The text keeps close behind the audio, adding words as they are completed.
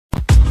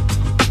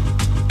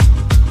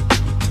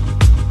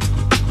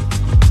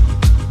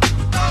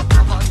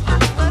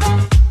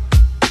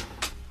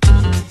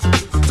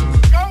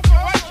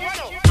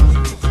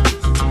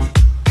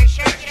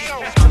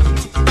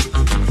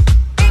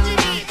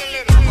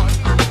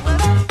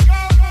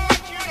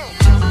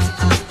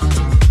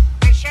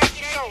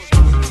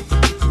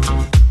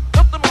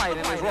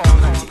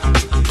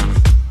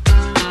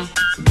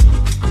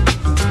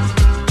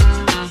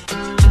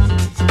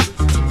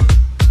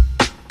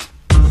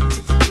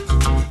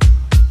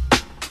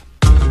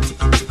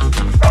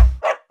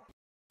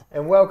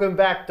And welcome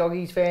back,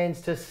 Doggies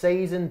fans, to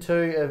Season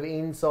 2 of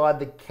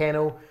Inside the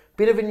Kennel.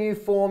 Bit of a new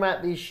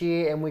format this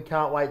year, and we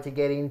can't wait to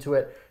get into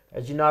it.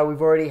 As you know,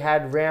 we've already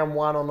had round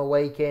 1 on the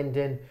weekend,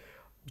 and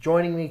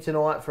joining me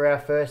tonight for our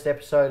first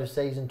episode of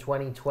Season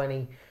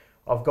 2020,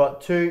 I've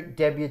got 2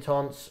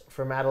 debutants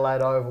from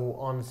Adelaide Oval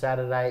on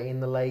Saturday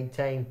in the league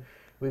team.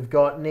 We've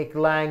got Nick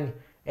Lang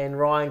and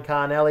Ryan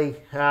Carnelli.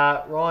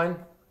 Ryan,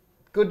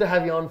 good to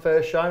have you on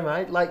first show,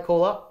 mate. Late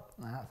call up.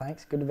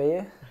 Thanks, good to be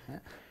here. Yeah.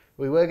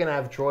 We were going to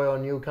have Troy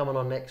on, you coming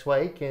on next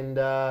week, and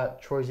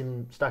Troy's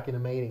stuck in a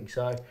meeting,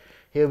 so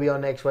he'll be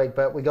on next week.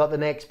 But we got the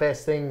next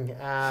best thing.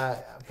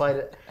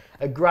 Played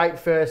a great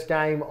first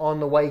game on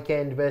the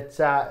weekend, but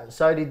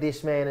so did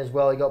this man as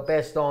well. He got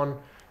best on,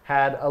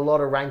 had a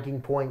lot of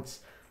ranking points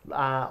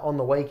on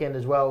the weekend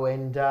as well.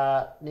 And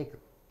Nick,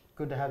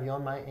 good to have you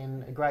on, mate,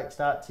 and a great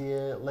start to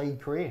your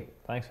league career.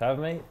 Thanks for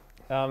having me.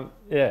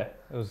 Yeah,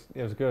 it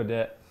was good,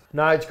 yeah.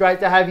 No, it's great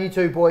to have you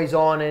two boys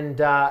on, and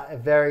a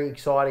very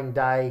exciting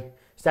day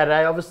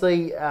Saturday.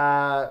 Obviously,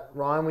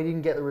 Ryan, we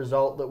didn't get the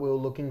result that we were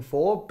looking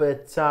for,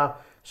 but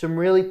some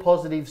really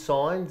positive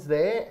signs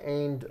there,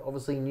 and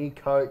obviously new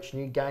coach,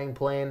 new game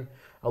plan,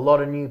 a lot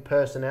of new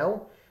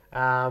personnel.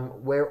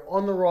 We're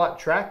on the right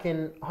track,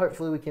 and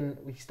hopefully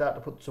we start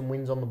to put some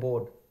wins on the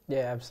board.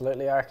 Yeah,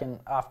 absolutely. I reckon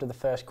after the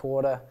first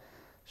quarter,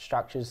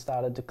 structures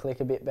started to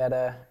click a bit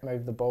better,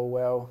 moved the ball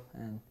well,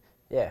 and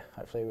yeah,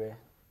 hopefully we're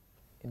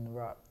in the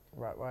right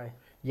way.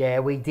 Yeah,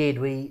 we did.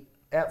 We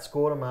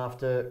outscored them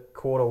after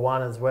quarter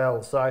 1 as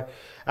well. So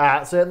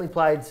certainly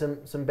played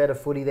some better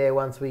footy there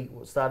once we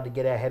started to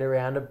get our head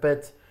around it.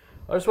 But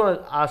I just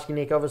want to ask you,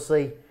 Nick,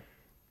 obviously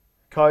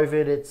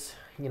COVID, it's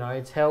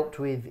helped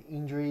with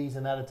injuries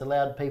and that. It's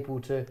allowed people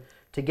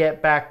to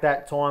get back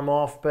that time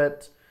off.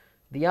 But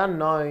the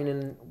unknown,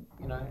 and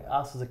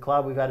us as a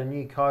club, we've had a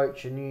new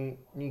coach, a new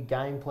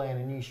game plan,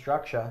 a new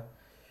structure.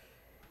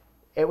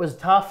 It was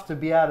tough to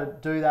be able to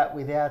do that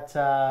without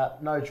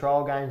no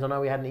trial games. I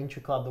know we had an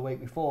intra-club the week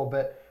before,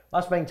 but it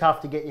must have been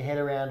tough to get your head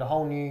around a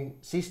whole new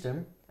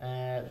system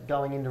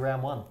going into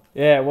round 1.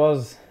 Yeah, it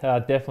was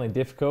definitely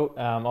difficult.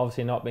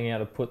 Obviously not being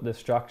able to put the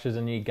structures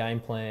and new game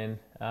plan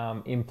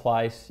in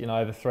place,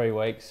 over 3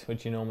 weeks,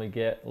 which you normally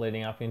get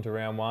leading up into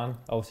round 1.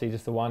 Obviously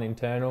just the one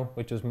internal,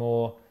 which was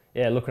more,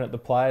 looking at the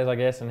players, I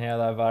guess, and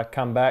how they've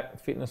come back,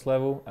 fitness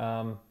level.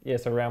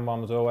 So round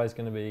 1 was always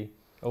going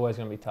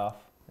to be tough.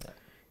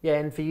 Yeah,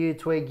 and for you,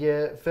 Twig,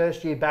 your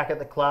first year back at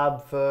the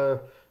club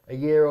for a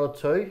year or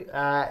 2.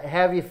 How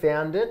have you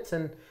found it,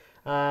 and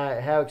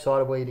how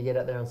excited were you to get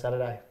out there on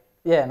Saturday?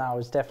 Yeah, no, it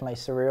was definitely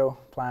surreal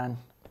playing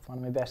with one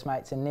of my best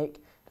mates and Nick,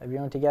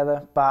 debuting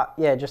together. But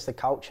yeah, just the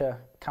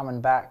culture coming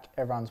back,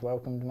 everyone's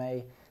welcomed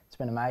me. It's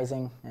been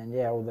amazing, and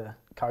yeah, all the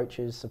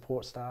coaches,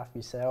 support staff,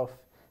 yourself.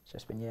 It's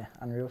just been,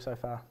 unreal so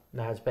far.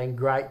 No, it's been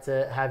great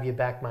to have you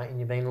back, mate, and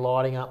you've been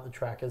lighting up the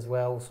track as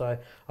well. So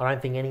I don't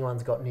think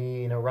anyone's got near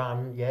you in a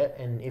run yet,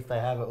 and if they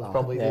have, it was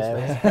probably this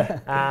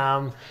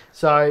man.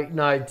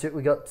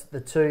 We got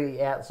the 2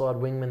 outside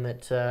wingmen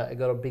that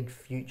got a big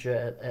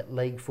future at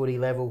league footy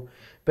level.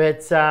 But,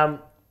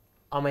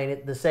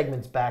 the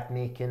segment's back,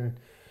 Nick, and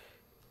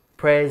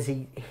Prez,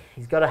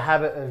 he's got a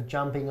habit of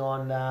jumping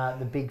on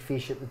the big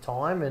fish at the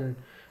time and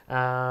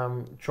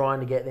trying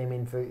to get them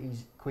in for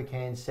his quick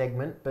hands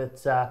segment, but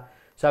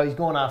so he's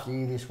gone after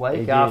you this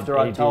week after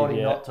I told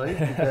him not to,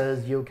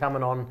 because you're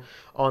coming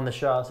on the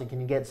show. So can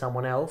you get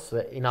someone else?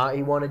 But, he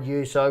wanted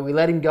you, so we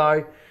let him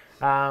go.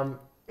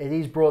 It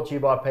is brought to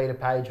you by Peter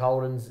Page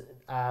Holdens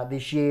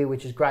this year,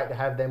 which is great to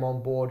have them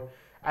on board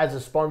as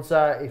a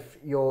sponsor. If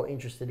you're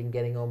interested in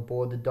getting on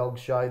board the Dog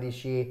Show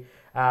this year,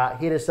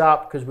 hit us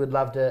up, because we'd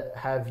love to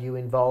have you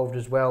involved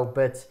as well.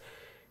 But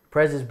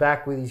Prez is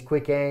back with his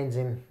quick hands,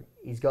 and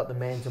he's got the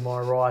man to my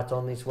right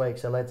on this week,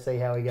 so let's see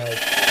how he goes.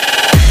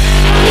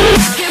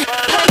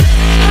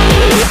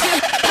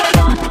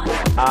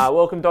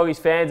 Welcome, Doggies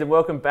fans, and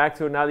welcome back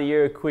to another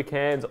year of Quick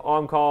Hands.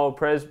 I'm Kyle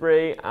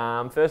Presbury.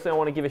 Firstly, I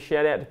want to give a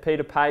shout out to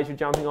Peter Page for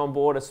jumping on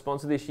board as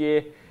sponsor this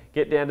year.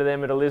 Get down to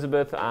them at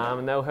Elizabeth,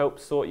 and they'll help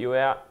sort you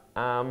out.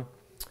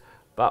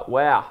 But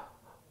wow,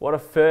 what a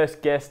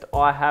first guest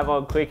I have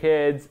on Quick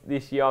Hands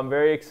this year. I'm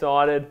very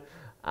excited.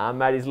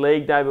 Made his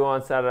league debut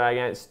on Saturday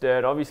against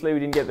Sturt. Obviously, we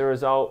didn't get the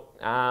result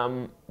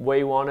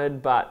we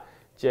wanted, but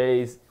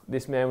geez,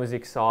 this man was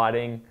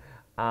exciting.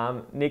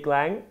 Nick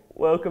Lang,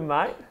 welcome,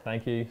 mate.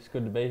 Thank you. It's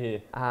good to be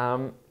here.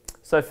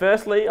 So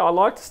firstly, I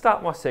like to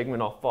start my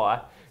segment off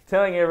by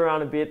telling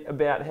everyone a bit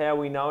about how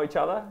we know each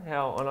other,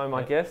 how I know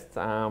my guests.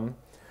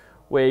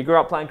 We grew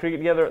up playing cricket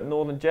together at the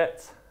Northern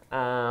Jets.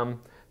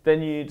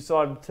 Then you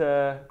decided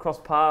to cross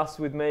paths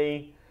with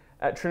me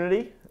at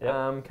Trinity.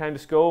 Yep. Came to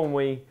school, and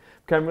we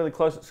became really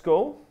close at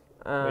school.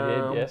 We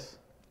did, yes.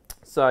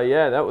 So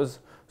yeah, that was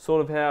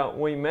sort of how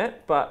we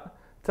met. But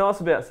tell us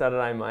about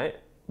Saturday, mate.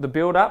 The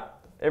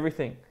build-up,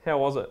 everything. How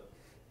was it?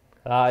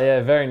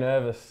 Very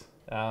nervous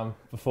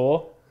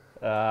before.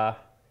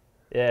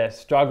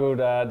 Struggled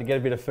to get a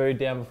bit of food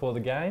down before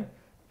the game.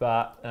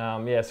 But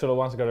sort of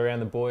once I got around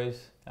the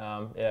boys,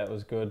 it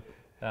was good.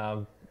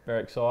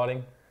 Very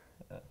exciting.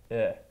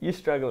 Yeah. You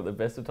struggle at the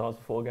best of times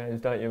before games,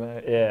 don't you,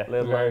 mate? Yeah.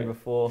 Let alone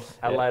before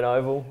Adelaide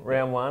Oval,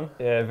 round 1.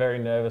 Yeah, very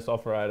nervous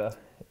operator.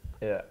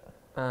 Yeah.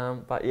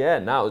 But yeah,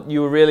 no,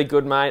 you were really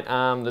good, mate.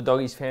 The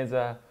Doggies fans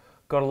are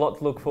got a lot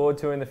to look forward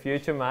to in the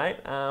future, mate.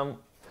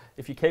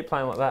 If you keep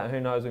playing like that, who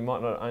knows, we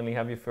might not only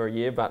have you for a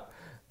year, but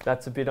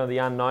that's a bit of the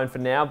unknown for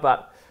now.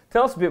 But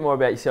tell us a bit more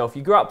about yourself.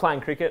 You grew up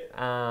playing cricket.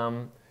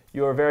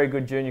 You were a very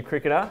good junior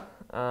cricketer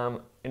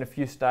in a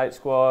few state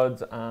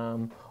squads,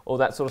 all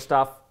that sort of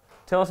stuff.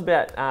 Tell us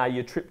about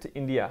your trip to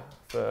India.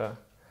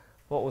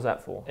 What was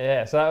that for?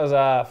 Yeah, so that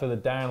was for the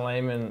Darren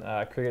Lehman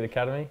Cricket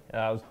Academy. It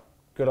was a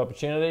good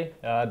opportunity.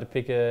 I had to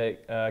pick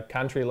a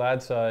country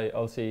lad, so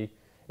obviously,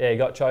 yeah, he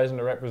got chosen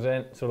to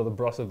represent sort of the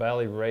Barossa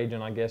Valley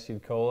region, I guess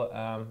you'd call it.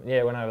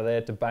 Yeah, went over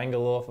there to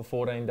Bangalore for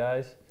 14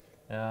 days.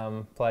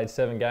 Played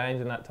 7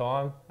 games in that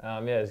time. Yeah,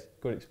 it was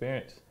a good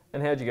experience.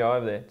 And how'd you go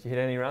over there? Did you hit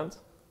any runs?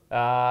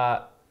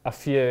 A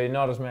few,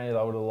 not as many as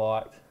I would have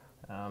liked.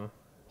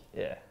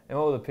 Yeah. And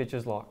what were the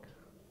pitches like?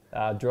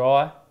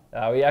 Dry.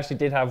 We actually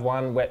did have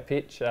one wet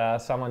pitch.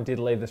 Someone did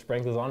leave the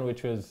sprinklers on,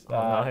 which was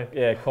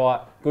yeah,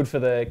 quite good for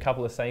the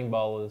couple of seam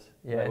bowlers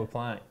that were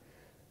playing.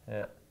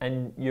 Yeah.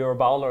 And you're a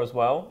bowler as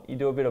well. You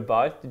do a bit of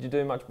both. Did you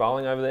do much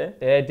bowling over there?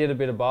 Yeah, did a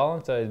bit of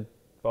bowling. So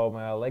bowled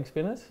my leg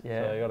spinners.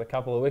 Yeah. So I got a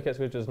couple of wickets,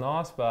 which was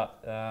nice. But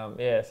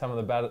yeah, some of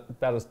the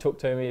batters took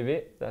to me a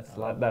bit. That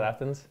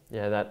happens.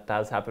 Yeah, that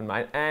does happen,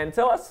 mate. And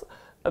tell us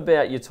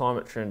about your time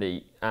at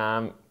Trinity.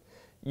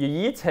 Your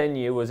year 10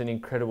 year was an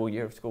incredible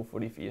year of school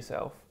footy for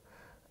yourself.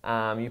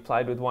 You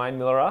played with Wayne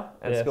Miller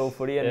at school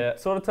footy, and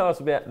sort of tell us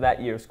about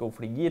that year of school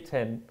footy, year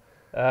 10.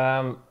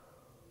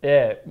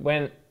 Yeah,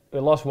 we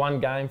lost 1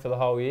 game for the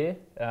whole year.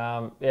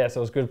 Yeah, so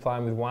it was good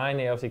playing with Wayne.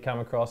 He obviously come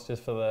across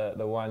just for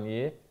the 1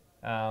 year.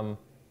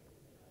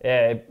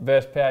 Yeah,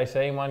 versus PAC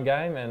in 1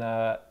 game, and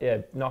yeah,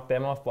 knocked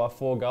them off by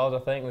 4 goals, I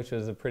think, which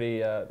was a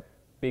pretty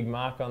big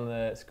mark on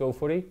the school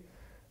footy.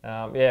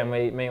 Yeah,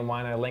 me and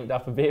Wayne linked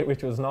up a bit,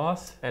 which was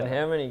nice. And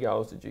how many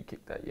goals did you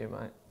kick that year,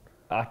 mate?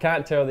 I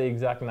can't tell the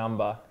exact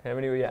number. How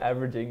many were you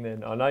averaging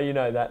then? I know you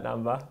know that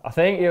number. I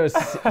think it was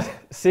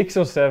 6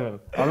 or 7.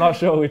 I'm not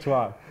sure which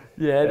one.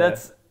 Yeah,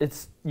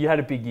 you had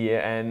a big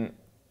year, and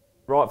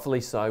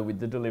rightfully so with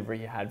the delivery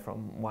you had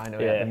from Wayne out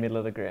the middle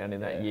of the ground in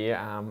that year.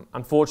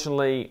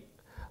 Unfortunately,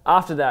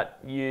 after that,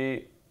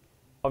 you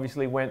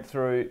obviously went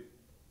through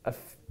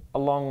a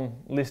long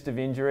list of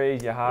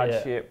injuries, your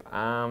hardship.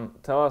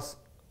 Tell us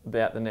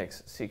about the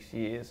next 6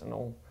 years and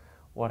all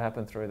what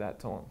happened through that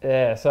time.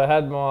 Yeah, so I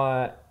had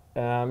my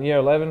year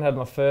 11, had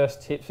my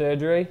first hip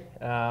surgery,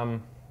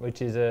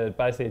 which is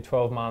basically a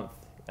 12-month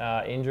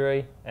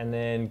injury, and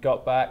then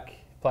got back,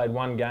 played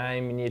 1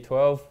 game in year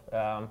 12.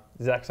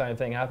 Exact same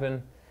thing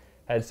happened,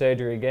 had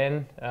surgery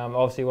again.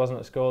 Obviously wasn't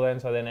at school then,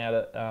 so then out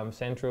at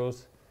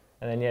Centrals,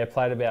 and then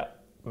played about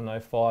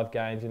 5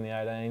 games in the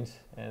 18s,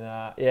 and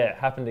yeah, it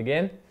happened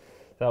again.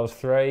 That was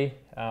 3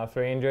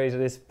 injuries. At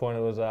this point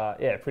it was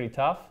pretty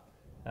tough.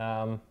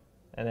 And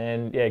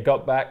then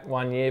got back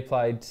 1 year,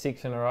 played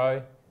 6 in a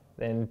row,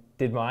 then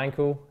did my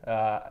ankle,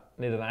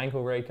 needed an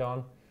ankle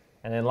recon,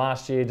 and then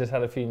last year just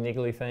had a few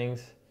niggly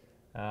things,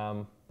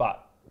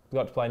 but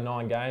got to play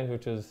 9 games,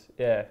 which was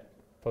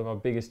probably my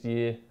biggest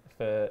year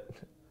for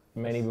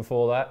many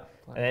before that.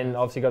 And then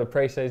obviously got a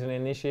pre-season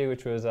in this year,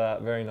 which was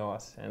very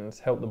nice and it's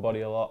helped the body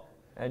a lot.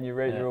 And you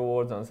read your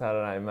awards on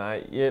Saturday,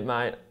 mate. Yeah,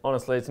 mate,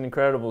 honestly, it's an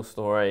incredible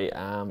story.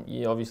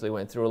 You obviously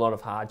went through a lot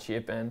of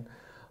hardship, and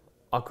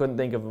I couldn't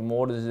think of a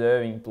more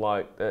deserving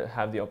bloke that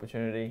had the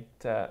opportunity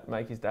to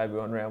make his debut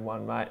on round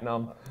 1, mate.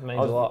 And means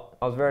a lot.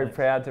 I was very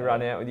proud to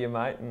run out with you,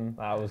 mate. And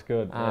that was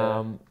good.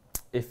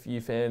 If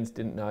you fans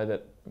didn't know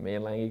that me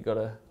and Langy got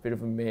a bit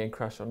of a man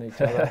crush on each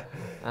other.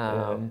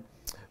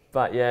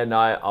 But yeah, no,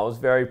 I was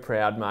very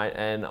proud, mate,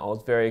 and I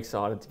was very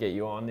excited to get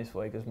you on this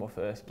week as my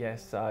first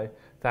guest. So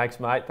thanks,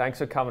 mate. Thanks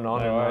for coming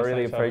on, and I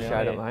really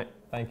appreciate it, mate.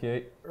 Thank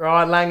you.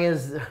 Right,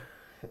 Langers,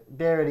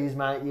 there it is,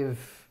 mate.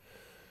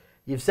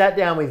 You've sat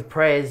down with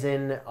Prez,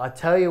 and I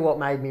tell you what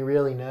made me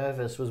really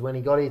nervous was when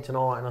he got here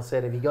tonight, and I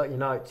said, "Have you got your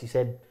notes?" He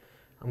said,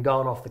 "I'm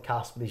going off the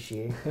cusp this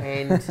year."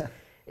 And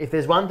if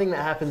there's one thing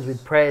that happens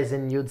with Prez,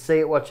 and you'd see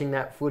it watching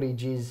that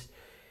footage, is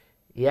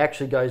he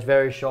actually goes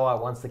very shy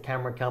once the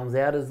camera comes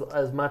out,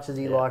 as much as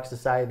he likes to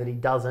say that he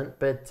doesn't.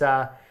 But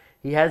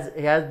he has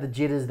the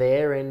jitters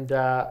there, and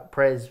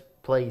Prez,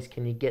 please,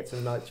 can you get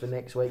some notes for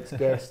next week's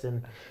guest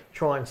and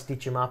try and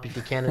stitch him up if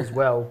you can as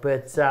well.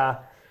 But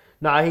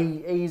no,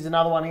 he's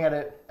another one. He had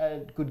a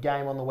good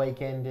game on the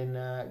weekend,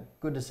 and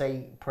good to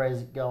see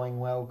Prez going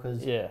well,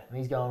 because when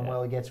he's going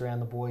well, he gets around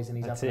the boys and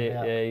he's up and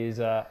about. Yeah, he's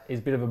a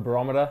bit of a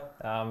barometer.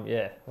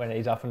 When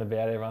he's up and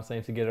about, everyone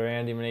seems to get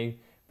around him, and he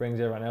brings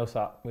everyone else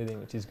up with him,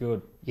 which is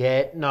good.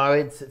 Yeah, no,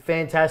 it's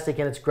fantastic,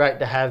 and it's great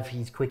to have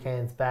his quick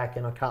hands back,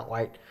 and I can't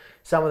wait.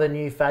 Some of the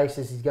new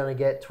faces he's going to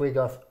get. Twig,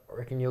 I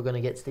reckon you're going to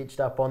get stitched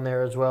up on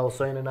there as well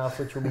soon enough,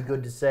 which will be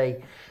good to see.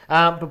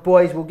 But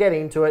boys, we'll get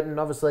into it, and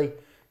obviously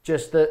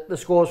just the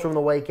scores from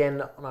the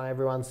weekend. I know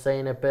everyone's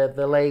seen it, but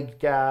the league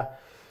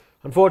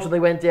unfortunately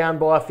went down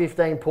by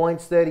 15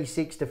 points,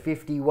 36 to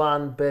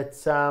 51.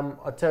 But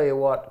I tell you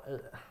what,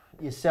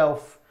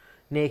 yourself,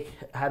 Nick,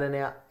 had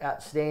an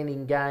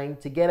outstanding game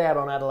to get out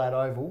on Adelaide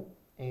Oval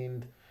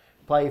and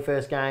play your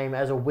first game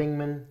as a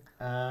wingman.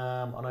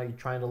 I know you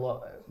trained a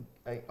lot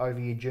over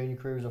your junior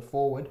career as a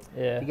forward.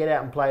 Yeah. To get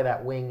out and play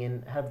that wing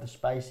and have the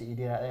space that you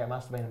did out there, it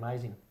must have been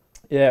amazing.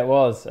 Yeah, it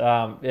was.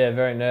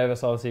 Very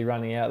nervous, obviously,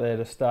 running out there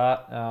to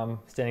start.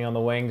 Standing on the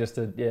wing, just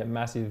a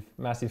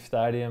massive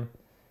stadium.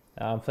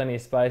 Plenty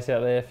of space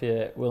out there if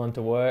you're willing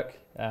to work.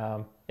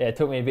 It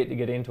took me a bit to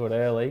get into it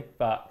early,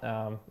 but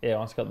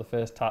once I got the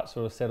first touch,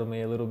 sort of settled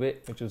me a little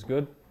bit, which was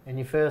good. And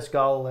your first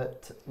goal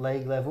at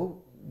league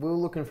level, we were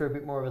looking for a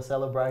bit more of a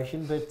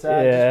celebration, but just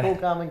all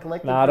calm and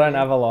collected. No, I don't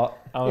have a lot.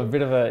 I'm a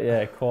bit of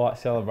a quiet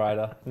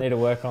celebrator. Need to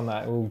work on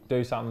that. We'll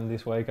do something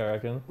this week, I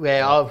reckon.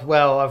 Yeah,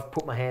 I've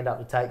put my hand up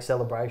to take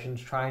celebrations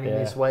training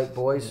this week,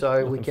 boys,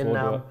 so we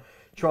can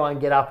try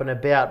and get up and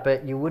about.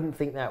 But you wouldn't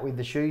think that with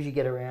the shoes you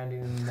get around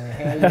in and the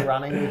hair you're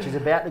running, which is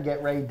about to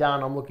get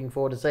redone. I'm looking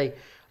forward to see.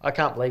 I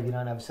can't believe you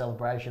don't have a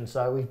celebration,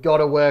 so we've got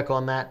to work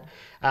on that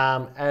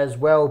as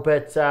well.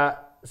 But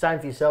same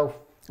for yourself,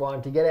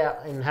 Ryan, to get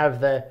out and have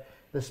the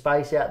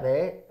space out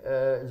there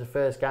as a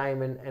first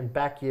game and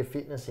back your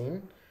fitness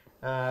in,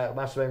 it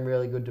must have been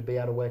really good to be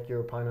able to work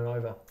your opponent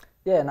over.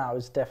 Yeah, no, it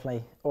was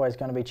definitely always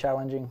going to be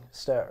challenging.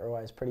 Sturt are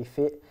always pretty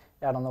fit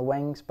out on the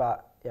wings,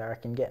 but I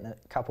reckon getting a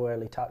couple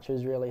early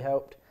touches really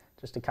helped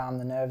just to calm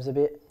the nerves a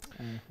bit.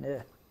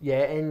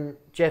 Yeah, and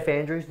Jeff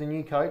Andrews, the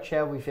new coach, how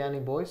have we found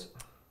him, boys?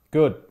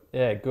 Good,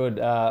 good.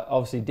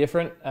 Obviously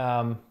different,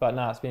 but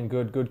no, it's been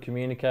good. Good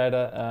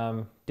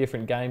communicator,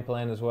 different game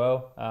plan as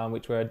well,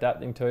 which we're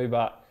adapting to,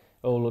 but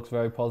all looks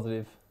very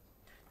positive.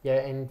 Yeah,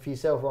 and for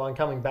yourself, Ryan,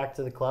 coming back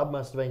to the club,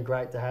 must have been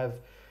great to have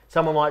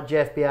someone like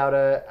Jeff be able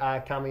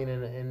to come in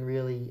and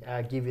really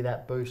give you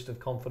that boost of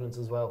confidence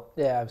as well.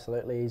 Yeah,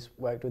 absolutely. He's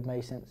worked with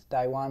me since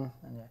day one,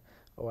 and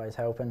always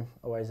helping,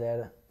 always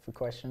there for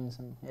questions,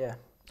 and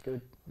it's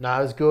good. No,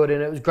 it was good,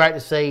 and it was great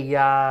to see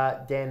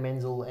Dan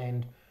Menzel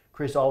and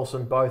Chris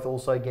Olsen both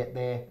also get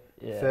their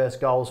first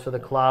goals for the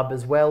club,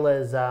 as well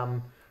as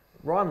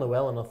Ryan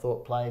Llewellyn, I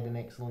thought, played an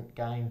excellent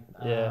game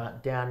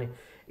down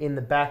in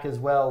the back as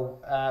well,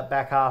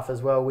 back half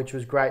as well, which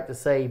was great to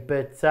see.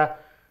 But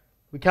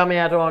we come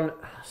out on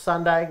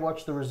Sunday,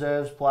 watch the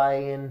reserves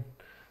play, and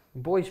the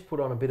boys put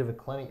on a bit of a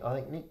clinic. I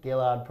think Nick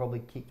Gillard probably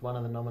kicked one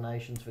of the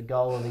nominations for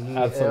goal of the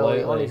year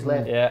early on his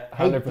left. Yeah,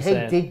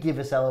 100%. He did give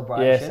a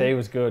celebration. Yes, he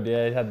was good.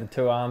 Yeah, he had the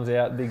two arms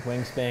out, big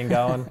wingspan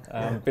going.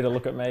 Bit of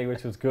look at me,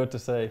 which was good to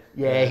see.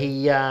 Yeah,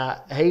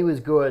 he was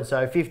good.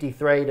 So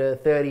 53 to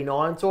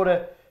 39, sort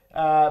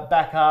of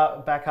back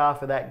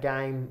half of that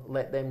game,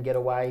 let them get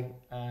away,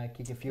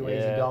 kick a few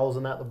easy goals,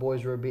 and that the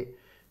boys were a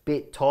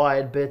bit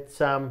tired. But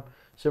some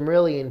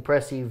really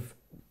impressive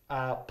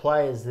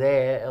players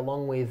there,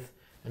 along with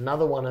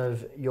another one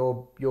of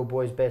your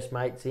boys' best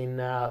mates in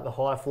the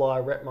high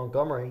flyer, Rhett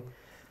Montgomery.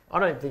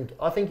 I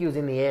think he was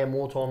in the air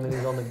more time than he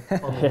was on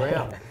the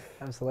ground.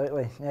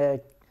 Absolutely. Yeah,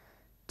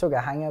 took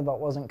a hanger but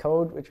wasn't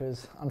called, which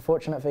was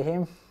unfortunate for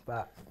him.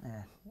 But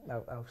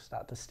they'll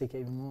start to stick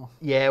even more.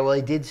 Yeah, well,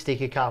 he did stick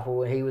a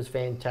couple. He was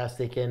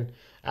fantastic, and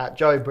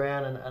Joe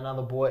Brown, and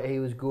another boy, he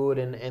was good,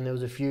 and there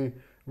was a few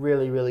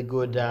really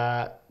good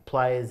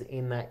players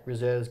in that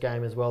reserves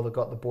game as well that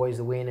got the boys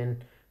the win.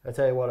 And I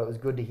tell you what, it was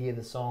good to hear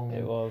the song.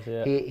 It was,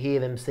 yeah. Hear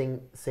them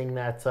sing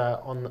that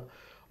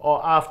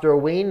after a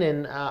win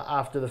and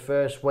after the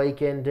first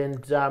weekend,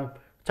 and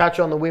touch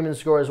on the women's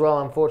score as well.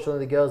 Unfortunately,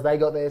 the girls, they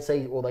got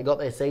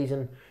their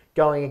season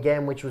going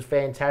again, which was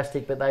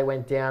fantastic, but they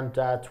went down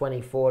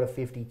 24 to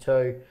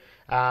 52.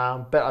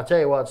 But I tell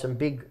you what, some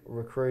big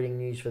recruiting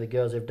news for the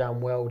girls. They've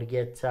done well to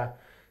get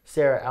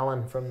Sarah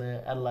Allen from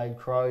the Adelaide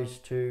Crows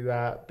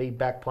to be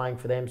back playing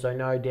for them. So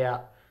no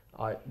doubt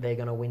they're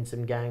going to win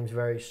some games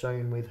very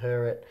soon with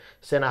her at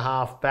centre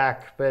half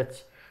back.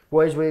 But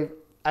boys,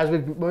 as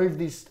we've moved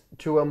this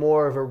to a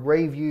more of a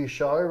review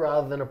show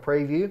rather than a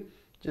preview,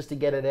 just to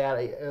get it out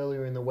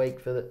earlier in the week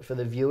for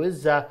the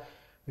viewers,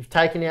 we've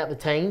taken out the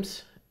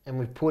teams and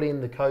we've put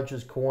in the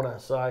coach's corner.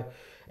 So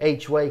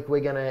each week we're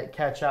going to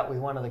catch up with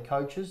one of the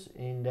coaches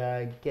and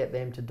get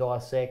them to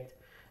dissect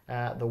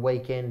the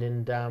weekend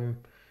and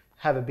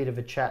have a bit of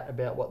a chat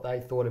about what they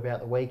thought about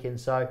the weekend.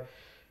 So,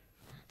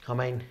 I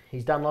mean,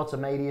 he's done lots of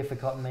media for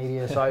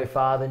KOTNmedia so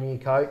far, the new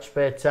coach,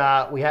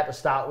 but we had to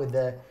start with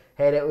the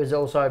head. It was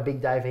also a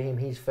big day for him,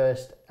 his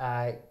first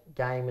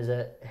game as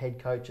a head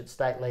coach at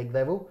state league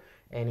level,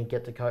 and he'd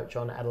get to coach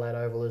on Adelaide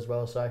Oval as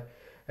well. So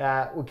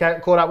we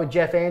caught up with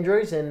Jeff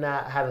Andrews and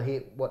had to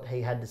hear what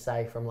he had to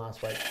say from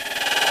last week.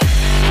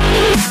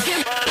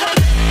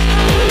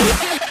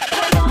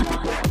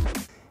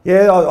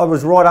 Yeah, I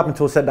was right up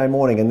until Saturday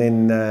morning, and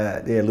then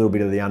a little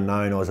bit of the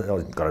unknown. I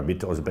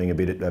was being a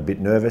bit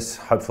nervous.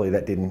 Hopefully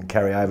that didn't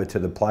carry over to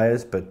the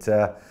players, but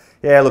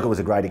look, it was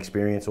a great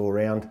experience all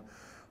around.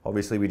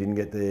 Obviously we didn't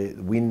get the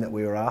win that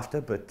we were after,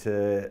 but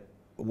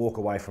walk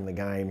away from the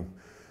game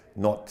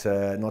not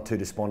too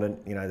despondent.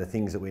 You know, the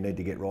things that we need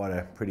to get right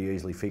are pretty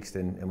easily fixed,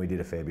 and we did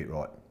a fair bit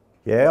right.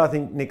 Yeah, I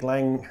think Nick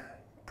Lang,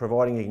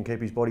 providing he can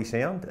keep his body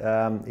sound,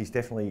 he's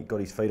definitely got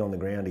his feet on the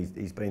ground.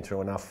 He's been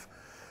through enough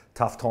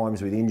tough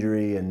times with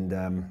injury and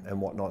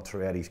whatnot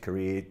throughout his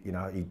career. You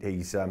know,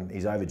 he's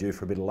overdue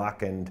for a bit of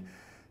luck, and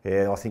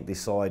yeah, I think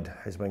this side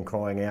has been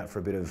crying out for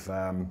a bit of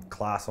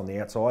class on the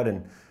outside,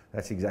 and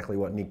that's exactly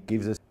what Nick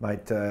gives us,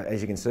 mate.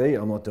 As you can see,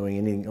 I'm not doing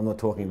anything. I'm not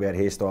talking about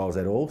hairstyles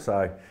at all.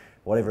 So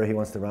whatever he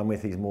wants to run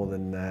with, he's more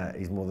than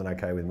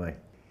okay with me.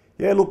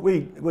 Yeah, look, we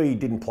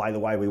didn't play the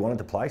way we wanted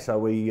to play, so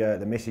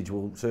the message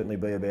will certainly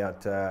be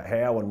about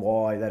how and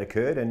why that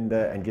occurred,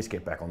 and just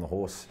get back on the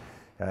horse.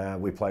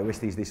 We play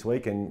Westies this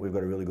week, and we've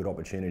got a really good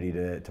opportunity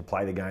to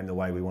play the game the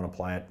way we want to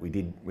play it. We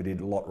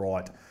did a lot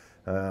right,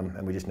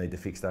 and we just need to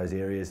fix those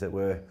areas that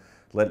were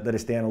let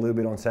us down a little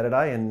bit on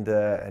Saturday,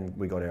 and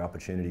we got our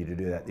opportunity to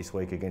do that this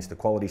week against a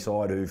quality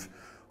side who've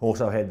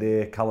also had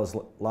their colours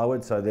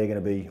lowered, so they're going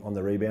to be on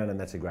the rebound, and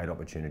that's a great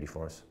opportunity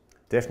for us.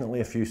 Definitely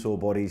a few sore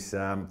bodies.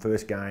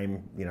 First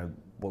game, you know,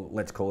 well,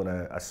 let's call it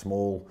a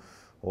small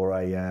or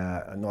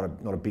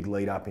not a big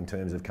lead up in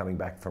terms of coming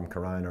back from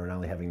Corona and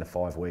only having the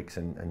 5 weeks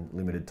and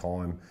limited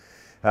time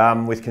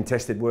with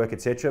contested work,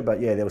 etc.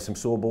 But yeah, there were some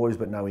sore boys,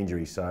 but no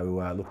injuries.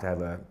 So look to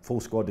have a full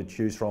squad to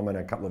choose from and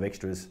a couple of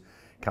extras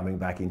coming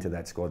back into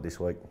that squad this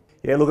week.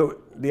 Yeah,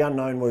 look, the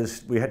unknown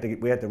was we had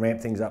to ramp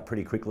things up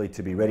pretty quickly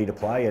to be ready to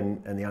play,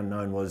 and the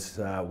unknown was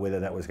whether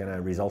that was going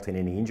to result in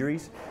any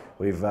injuries.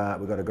 We've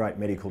got a great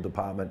medical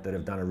department that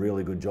have done a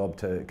really good job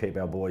to keep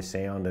our boys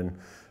sound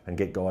and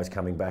get guys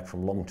coming back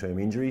from long-term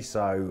injuries.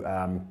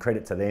 So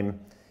credit to them.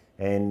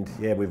 And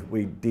yeah,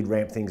 we did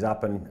ramp things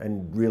up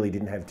and really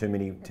didn't have too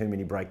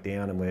many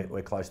breakdown, and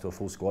we're close to a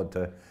full squad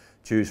to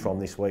choose from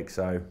this week.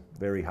 So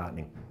very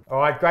heartening. All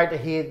right, great to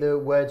hear the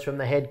words from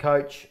the head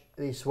coach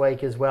this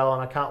week as well,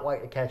 and I can't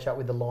wait to catch up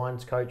with the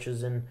Lions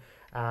coaches and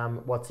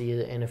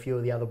and a few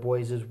of the other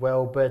boys as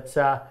well. But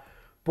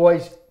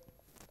boys,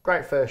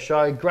 great first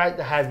show. Great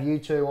to have you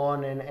two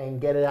on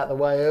and get it out the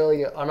way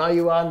early. I know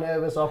you are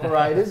nervous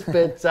operators,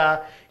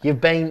 but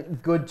you've been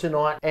good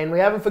tonight. And we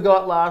haven't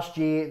forgot last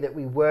year that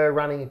we were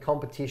running a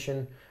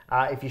competition.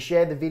 If you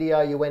shared the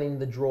video, you went in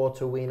the draw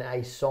to win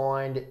a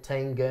signed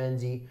Team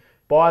Guernsey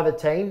by the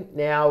team.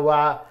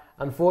 Now,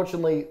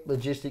 unfortunately,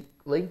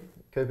 logistically,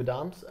 Cooper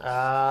Dums,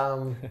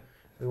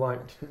 we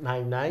won't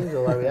name names,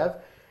 although we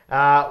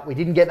have. We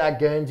didn't get that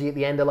Guernsey at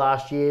the end of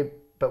last year,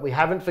 but we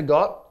haven't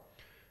forgot.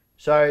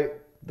 So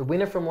the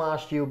winner from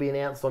last year will be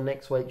announced on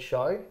next week's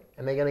show,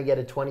 and they're going to get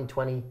a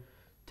 2020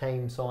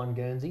 team signed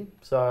Guernsey.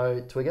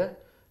 So Twigger,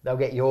 they'll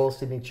get your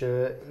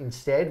signature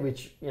instead,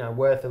 which, you know,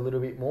 worth a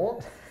little bit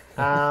more.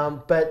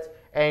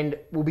 And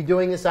we'll be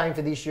doing the same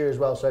for this year as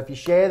well. So if you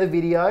share the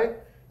video,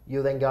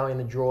 you'll then go in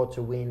the draw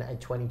to win a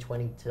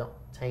 2020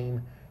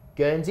 team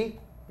Guernsey,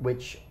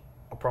 which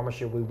I promise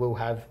you we will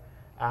have.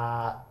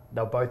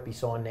 They'll both be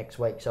signed next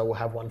week, so we'll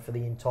have one for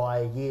the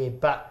entire year.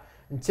 But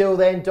until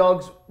then,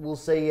 dogs, we'll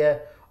see you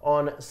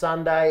on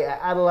Sunday at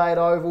Adelaide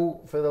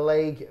Oval for the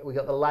league. We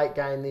got the late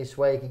game this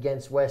week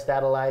against West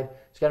Adelaide.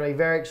 It's going to be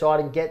very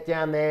exciting. Get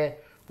down there,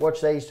 watch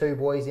these two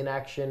boys in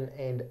action,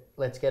 and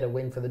let's get a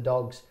win for the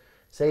dogs.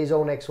 See you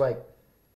all next week.